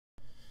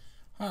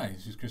Hi,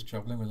 this is Chris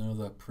Joblin with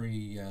another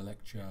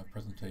pre-lecture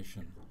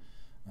presentation.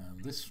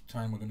 This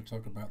time we're going to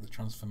talk about the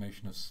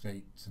transformation of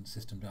states and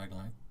system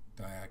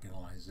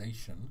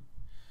diagonalization,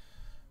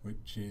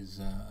 which is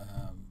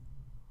a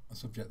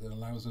subject that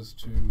allows us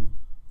to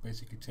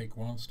basically take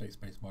one state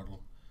space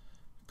model,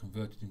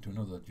 convert it into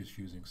another just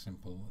using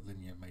simple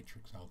linear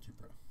matrix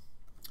algebra.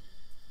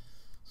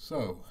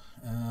 So,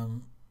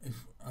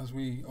 as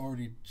we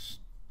already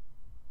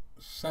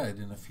said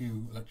in a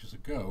few lectures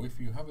ago,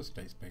 if you have a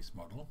state space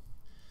model,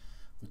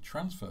 the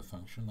transfer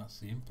function, that's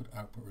the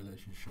input-output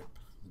relationship,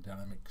 the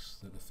dynamics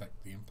that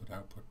affect the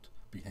input-output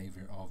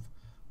behavior of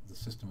the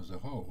system as a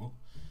whole,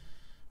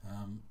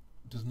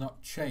 does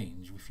not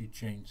change if you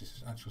change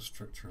the actual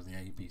structure of the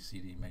A, B, C,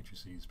 D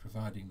matrices,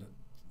 providing that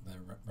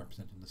they're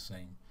representing the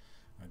same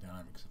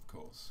dynamics, of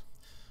course.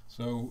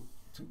 So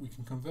we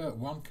can convert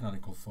one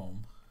canonical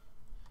form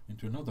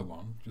into another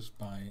one just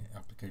by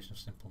application of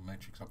simple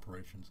matrix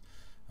operations,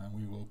 and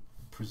we will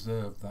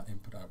preserve that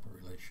input-output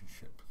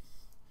relationship.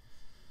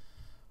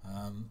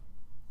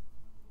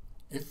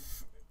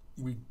 If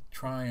we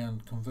try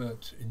and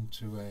convert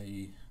into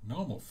a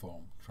normal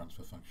form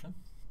transfer function,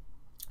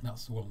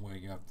 that's the one where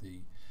you have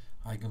the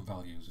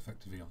eigenvalues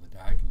effectively on the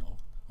diagonal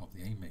of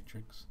the A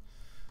matrix,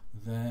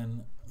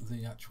 then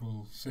the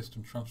actual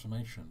system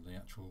transformation, the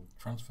actual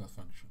transfer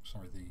function,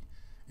 the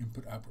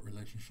input-output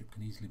relationship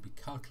can easily be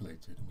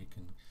calculated, and we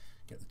can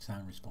get the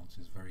time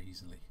responses very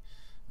easily,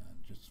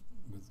 just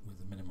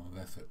with a minimum of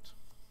effort.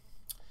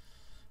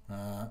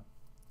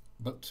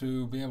 But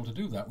to be able to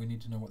do that, we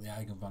need to know what the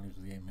eigenvalues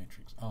of the A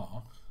matrix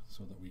are,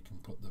 so that we can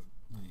put the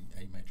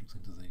A matrix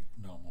into the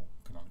normal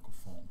canonical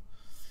form.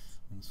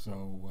 And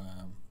so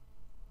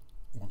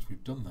once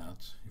we've done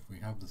that, if we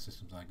have the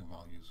system's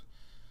eigenvalues,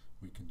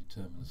 we can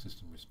determine the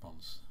system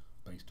response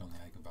based on the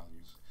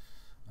eigenvalues.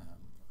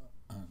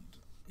 And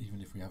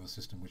even if we have a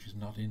system which is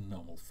not in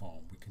normal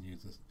form, we can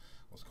use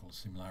what's called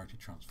similarity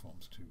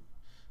transforms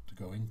to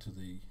go into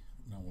the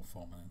normal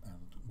form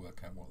and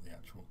work out what the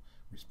actual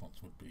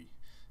response would be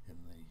in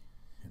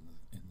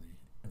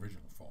the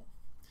original form.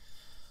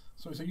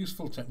 So it's a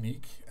useful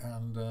technique,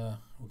 and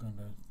we're going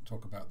to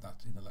talk about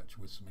that in the lecture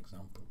with some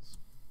examples.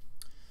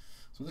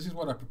 So this is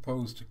what I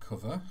propose to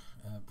cover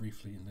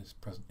briefly in this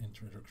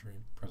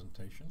introductory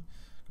presentation.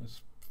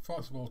 Let's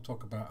first of all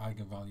talk about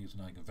eigenvalues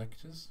and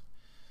eigenvectors.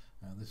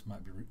 This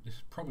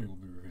probably will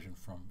be revision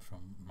from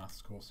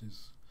maths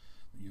courses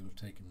that you'll have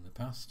taken in the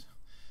past.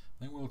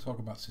 Then we'll talk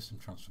about system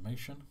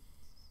transformation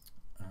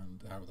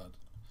and how that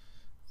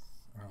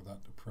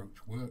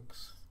approach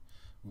works.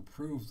 We'll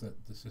prove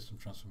that the system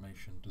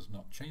transformation does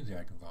not change the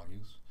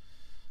eigenvalues,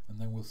 and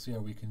then we'll see how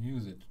we can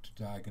use it to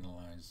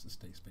diagonalize the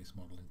state space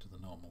model into the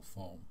normal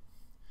form.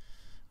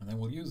 And then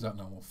we'll use that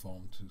normal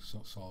form to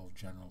solve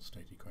general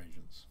state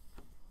equations.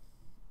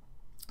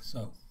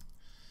 So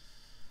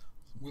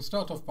we'll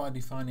start off by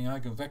defining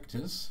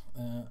eigenvectors.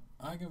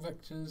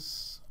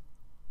 Eigenvectors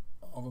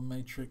of a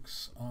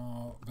matrix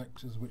are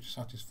vectors which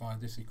satisfy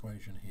this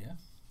equation here.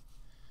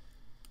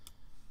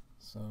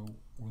 So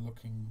we're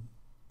looking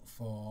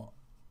for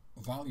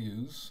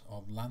values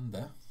of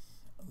lambda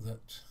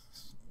that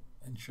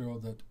ensure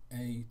that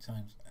A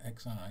times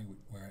xi,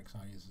 where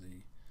xi is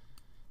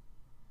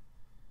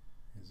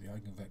the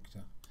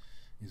eigenvector,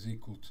 is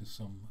equal to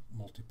some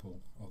multiple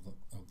of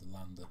the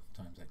lambda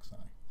times xi.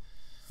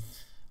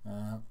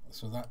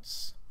 So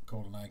that's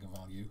called an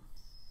eigenvalue,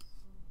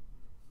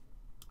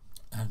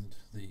 and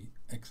the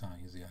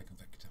xi is the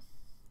eigenvector.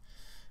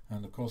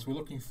 And of course we're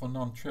looking for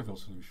non-trivial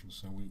solutions,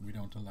 so we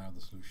don't allow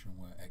the solution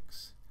where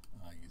xi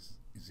is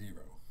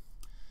 0,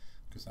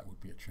 because that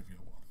would be a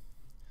trivial one.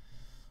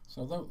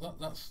 So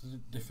that's the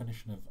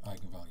definition of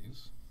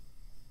eigenvalues.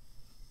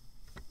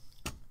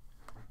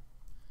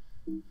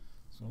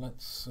 So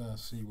let's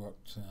see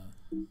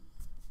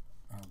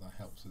how that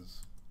helps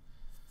us,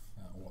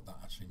 what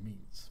that actually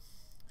means.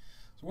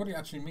 So what it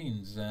actually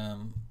means,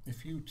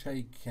 if you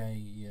take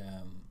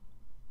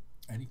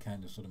any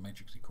kind of sort of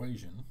matrix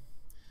equation,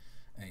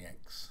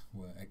 AX,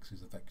 where X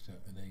is a vector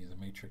and A is a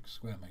matrix,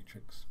 square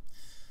matrix,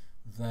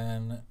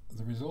 then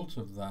the result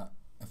of that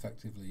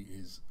effectively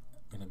is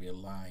going to be a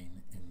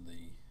line in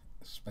the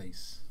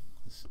space,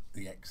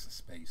 the X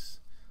space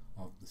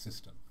of the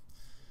system.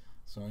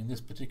 So in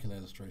this particular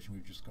illustration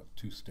we've just got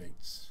two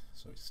states,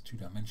 so it's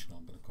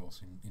two-dimensional, but of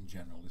course in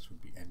general this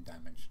would be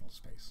n-dimensional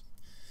space.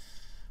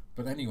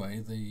 But anyway,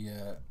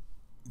 the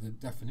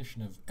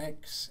definition of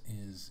X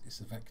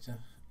is a vector,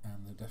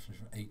 and the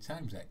definition of A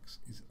times X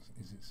is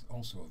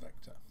also a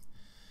vector.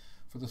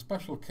 For the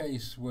special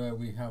case where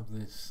we have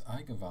this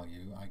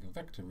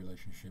eigenvector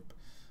relationship,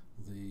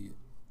 the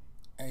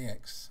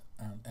AX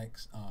and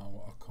X are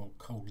what are called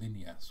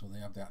collinear, so they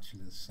have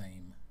actually the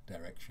same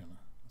direction,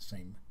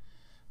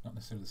 not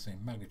necessarily the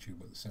same magnitude,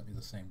 but certainly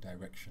the same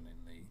direction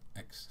in the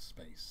X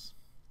space.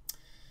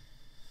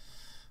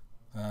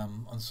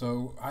 And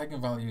so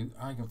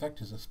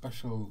eigenvectors are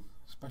special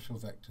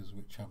vectors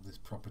which have this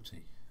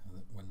property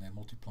that when they're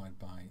multiplied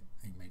by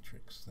a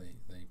matrix,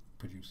 they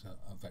produce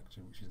a vector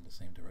which is in the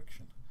same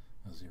direction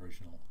as the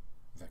original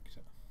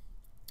vector.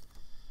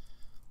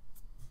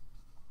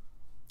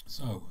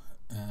 So,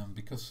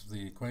 because of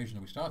the equation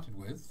that we started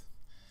with,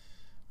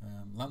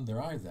 lambda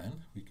I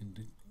then, we can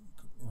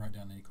write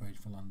down the equation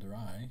for lambda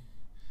I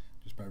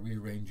just by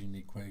rearranging the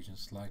equation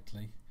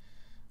slightly.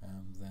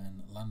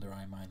 Then lambda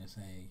I minus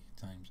a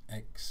times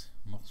x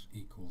must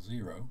equal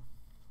 0.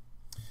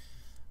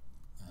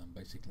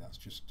 Basically that's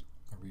just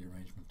a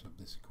rearrangement of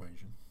this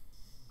equation.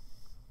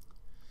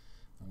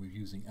 And we're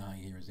using I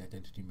here as the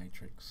identity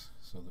matrix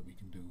so that we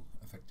can do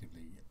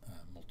effectively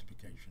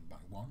multiplication by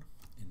 1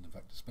 in the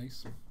vector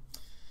space.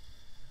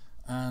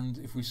 And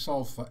if we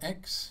solve for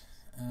x,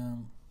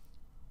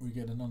 we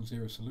get a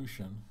non-zero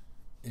solution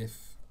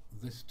if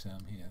this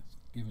term here,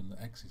 given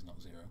that x is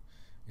not 0,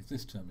 if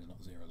this term is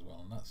not 0 as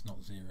well, and that's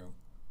not 0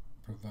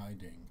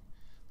 providing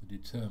the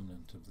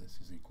determinant of this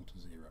is equal to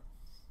 0.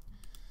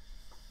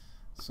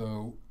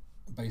 So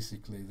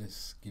basically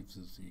this gives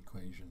us the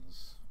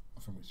equations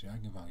from which the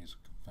eigenvalues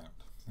are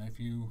found. Now if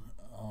you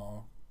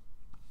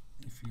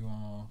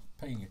are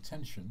paying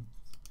attention,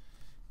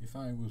 if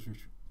I was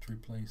to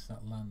replace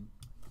that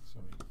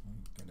sorry, let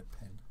me get a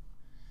pen.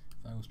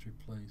 If I was to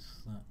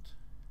replace that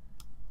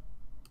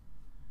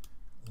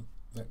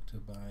vector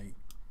by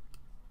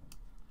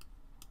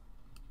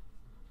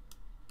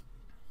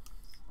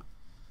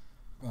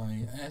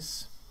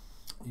s,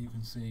 you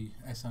can see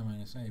si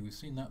minus a. We've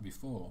seen that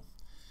before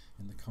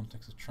in the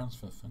context of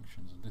transfer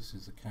functions, and this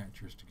is a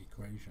characteristic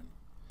equation.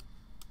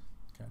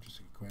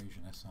 Characteristic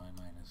equation si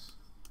minus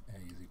a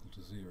is equal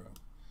to 0.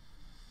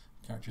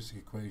 Characteristic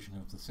equation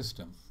of the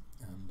system,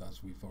 and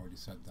as we've already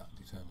said, that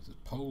determines the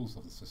poles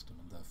of the system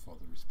and therefore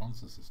the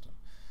response of the system.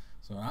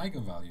 So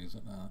eigenvalues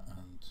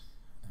and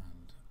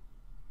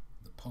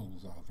the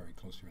poles are very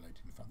closely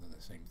related. In fact, they're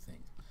the same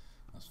thing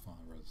as far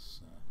as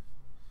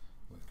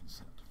we're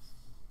concerned.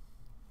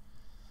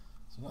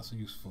 So that's a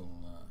useful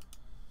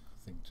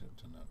thing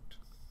to note.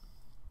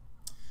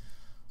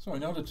 So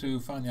in order to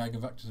find the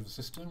eigenvectors of a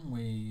system,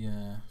 we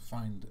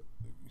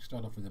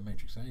start off with a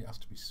matrix A. It has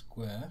to be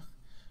square.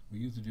 We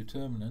use the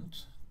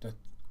determinant that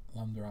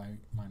lambda I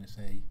minus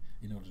a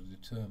in order to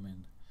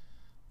determine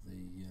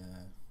the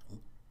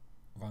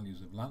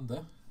values of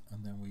lambda,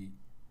 and then we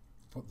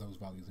put those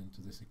values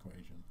into this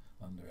equation,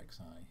 lambda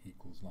xi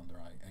equals lambda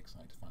I xi,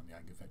 to find the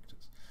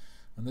eigenvectors.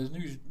 And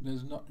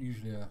there's not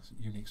usually a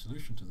unique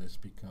solution to this,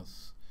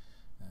 because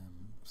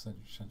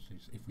essentially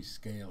if we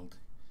scaled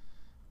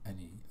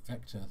any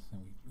vector,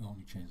 then we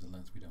only change the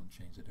length, we don't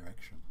change the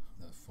direction.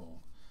 Therefore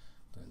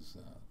there's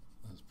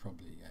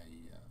probably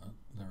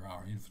there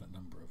are an infinite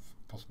number of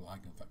possible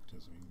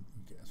eigenvectors. We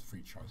get a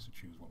free choice to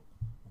choose what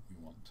we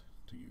want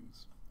to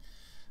use.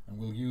 And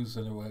we'll use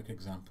a work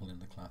example in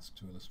the class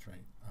to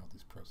illustrate how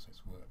this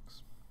process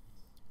works.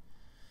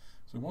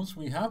 So once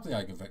we have the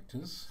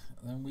eigenvectors,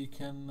 then we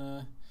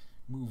can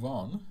move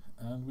on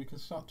and we can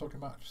start talking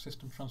about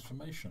system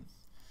transformation.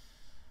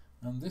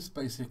 And this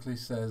basically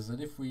says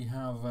that if we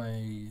have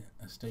a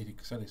set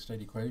of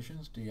state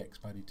equations, dx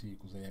by dt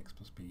equals ax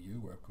plus bu,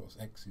 where of course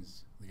the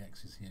x's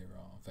here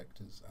are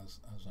vectors as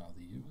are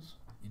the u's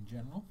in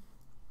general.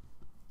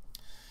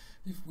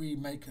 If we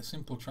make a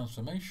simple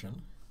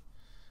transformation,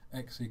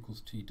 x equals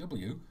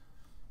tw,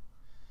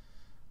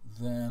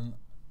 then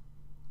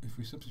if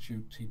we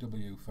substitute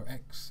tw for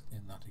x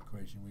in that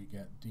equation, we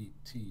get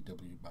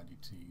dtw by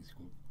dt is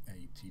equal to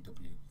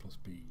atw plus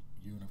bu,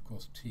 and of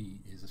course t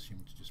is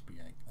assumed to just be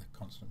a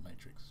constant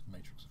matrix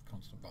of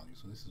constant value,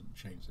 so this doesn't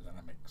change the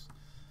dynamics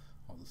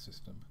of the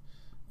system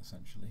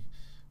essentially.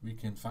 We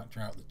can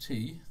factor out the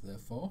t,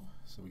 therefore,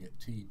 so we get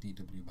t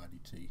dw by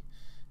dt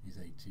is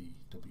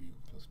atw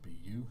plus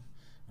bu,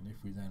 and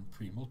if we then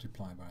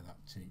pre-multiply by that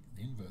t,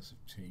 the inverse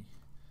of t,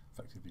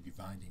 effectively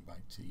dividing by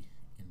t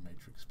in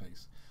matrix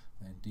space,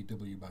 then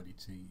dw by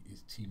dt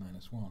is t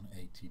minus 1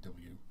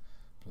 atw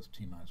plus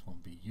t minus 1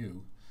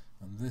 bu,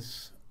 and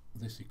this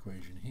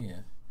equation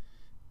here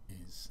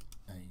is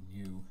a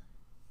new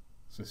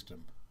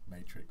system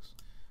matrix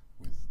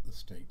with the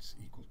states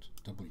equal to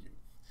w.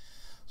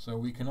 So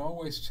we can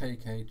always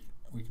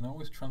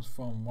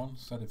transform one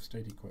set of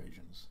state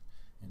equations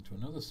into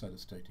another set of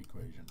state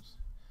equations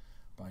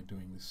by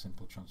doing this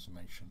simple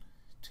transformation,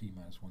 t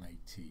minus 1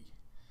 at.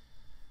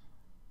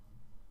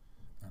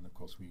 And of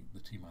course the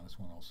t minus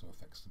 1 also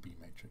affects the B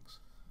matrix,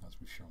 as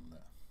we've shown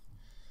there.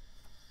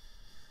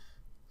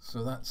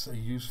 So that's a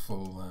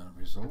useful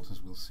result,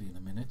 as we'll see in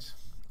a minute.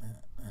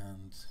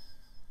 And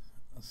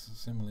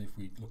similarly, if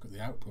we look at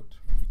the output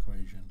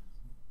equation,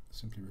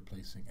 simply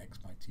replacing x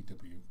by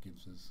tw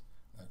gives us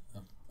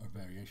a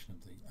variation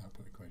of the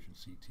output equation,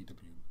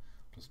 ctw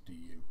plus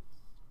du.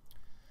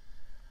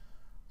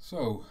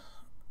 So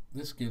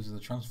this gives us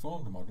a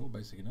transformed model,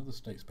 basically another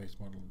state space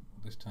model,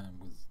 this time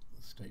with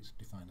states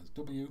defined as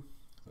w,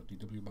 so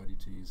dw by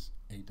dt is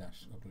a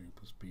dash w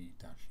plus b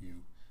dash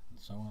u, and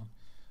so on,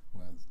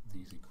 where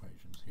these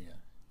equations here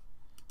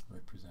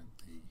represent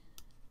the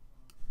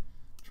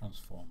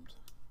transformed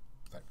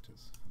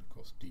vectors, and of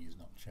course d is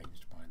not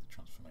changed by the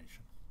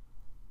transformation.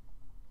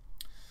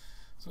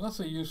 So that's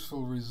a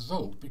useful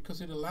result,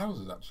 because it allows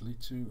us actually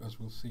to, as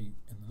we'll see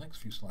in the next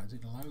few slides,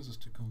 it allows us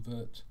to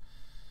convert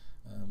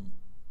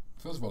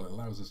First of all, it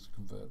allows us to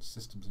convert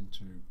systems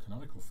into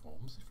canonical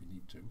forms if we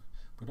need to,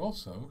 but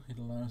also it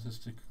allows us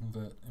to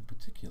convert, in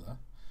particular,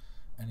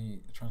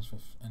 transfer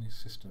any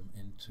system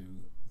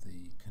into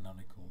the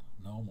canonical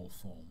normal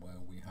form, where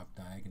we have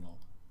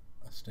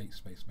a state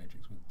space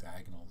matrix with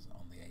diagonals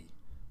on the A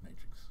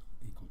matrix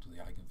equal to the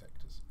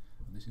eigenvectors.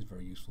 And this is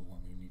very useful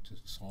when we need to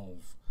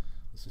solve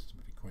the system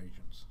of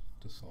equations,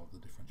 to solve the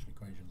differential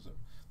equations that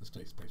the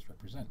state space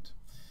represent.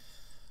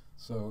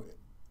 So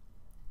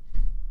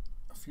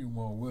a few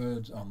more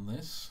words on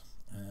this.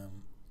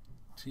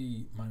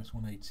 T minus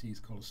 1AT is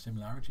called a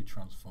similarity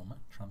transform,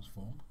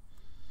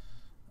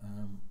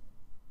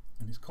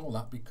 and it's called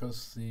that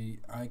because the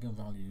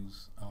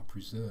eigenvalues are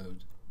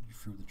preserved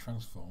through the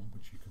transform,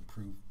 which you can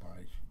prove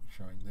by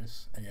showing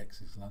this.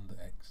 AX is lambda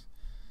x,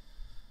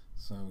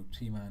 so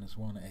T minus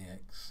 1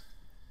 AX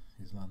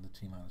is lambda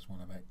T minus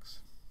 1 of x,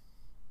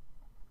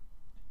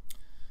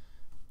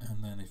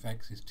 and then if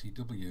x is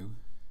TW,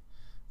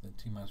 then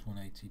T minus 1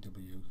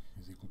 ATW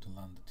is equal to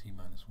lambda T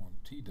minus 1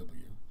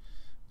 TW.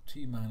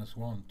 T minus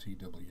 1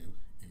 TW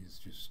is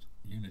just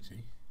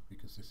unity,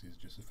 because this is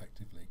just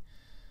effectively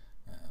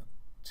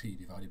T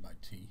divided by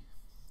T.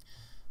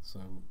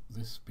 So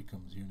this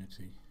becomes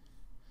unity.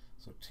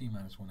 So T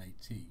minus 1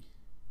 AT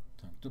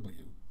times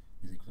W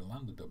is equal to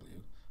lambda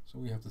W. So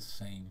we have the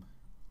same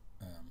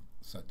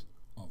set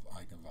of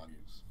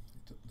eigenvalues.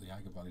 The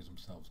eigenvalues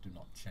themselves do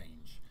not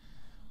change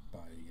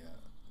by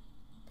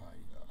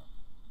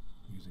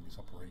using this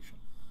operation.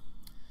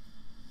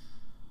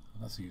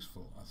 And that's a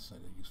useful, as I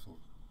said, a useful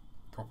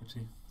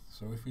property.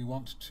 So if we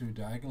want to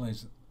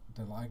diagonalize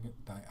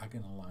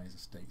a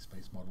state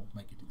space model,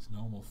 make it its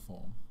normal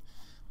form,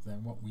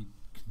 then what we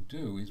can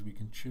do is we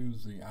can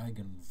choose the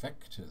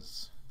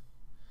eigenvectors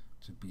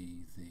to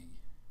be the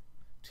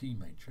T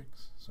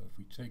matrix. So if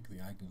we take the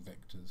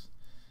eigenvectors,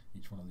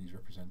 each one of these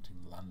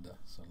representing lambda,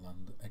 so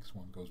lambda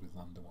x1 goes with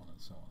lambda 1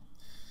 and so on.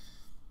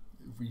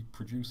 If we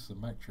produce the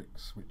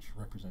matrix which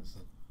represents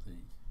the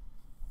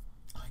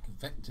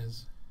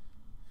eigenvectors,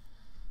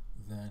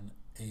 then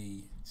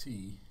AT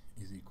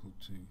is equal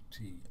to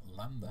T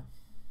lambda,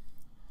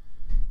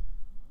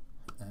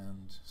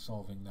 and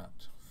solving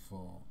that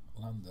for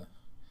lambda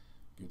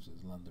gives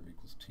us lambda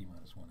equals T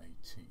minus 1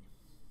 AT.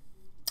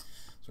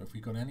 So if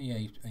we've got any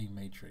A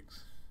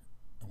matrix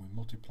and we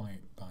multiply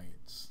it by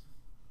its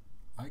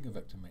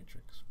eigenvector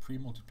matrix,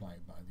 pre-multiply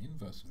it by the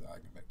inverse of the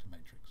eigenvector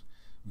matrix,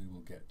 we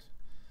will get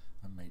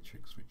a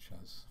matrix which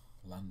has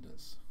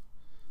lambdas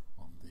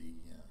on the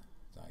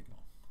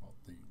diagonal, or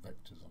the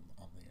vectors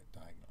on the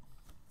diagonal.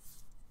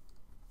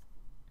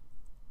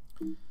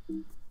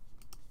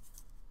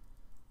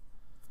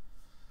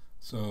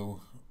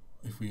 So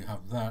if we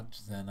have that,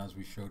 then as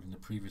we showed in the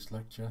previous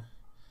lecture,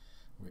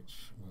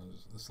 which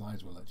was, the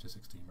slides were lecture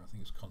 16, but I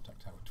think it was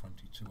contact hour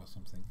 22 or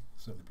something,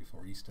 certainly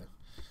before Easter,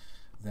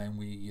 then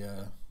we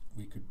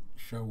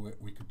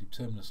could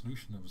determine a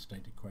solution of a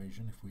state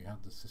equation if we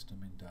had the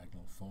system in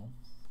diagonal form.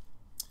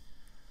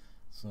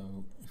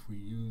 So if we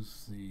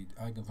use the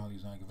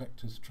eigenvalues and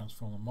eigenvectors to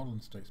transform a model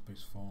in state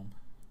space form,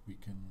 we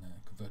can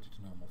convert it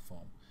to normal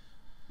form.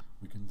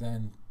 We can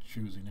then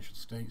choose the initial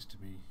states to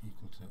be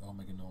equal to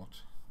omega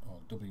naught,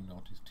 or W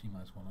naught is T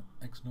minus 1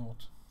 x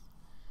naught,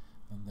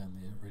 and then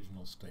the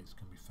original states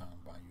can be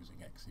found by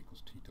using x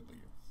equals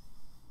TW.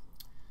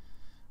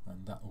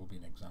 And that will be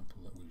an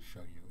example that we'll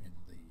show you in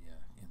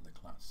the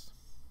class.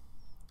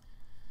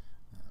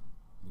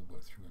 We'll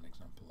work through an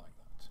example like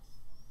that.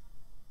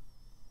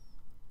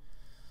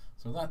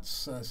 So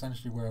that's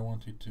essentially where I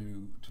wanted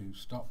to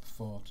stop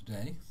for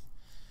today.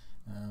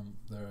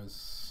 There are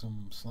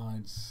some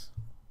slides.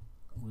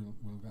 We'll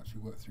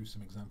actually work through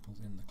some examples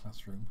in the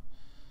classroom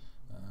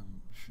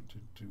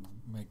to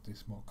make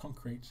this more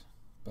concrete,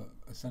 but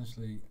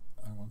essentially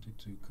I wanted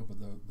to cover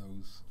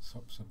those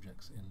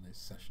sub-subjects in this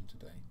session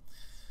today.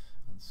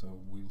 And so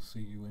we'll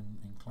see you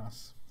in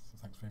class. So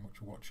thanks very much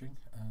for watching,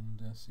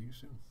 and see you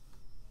soon.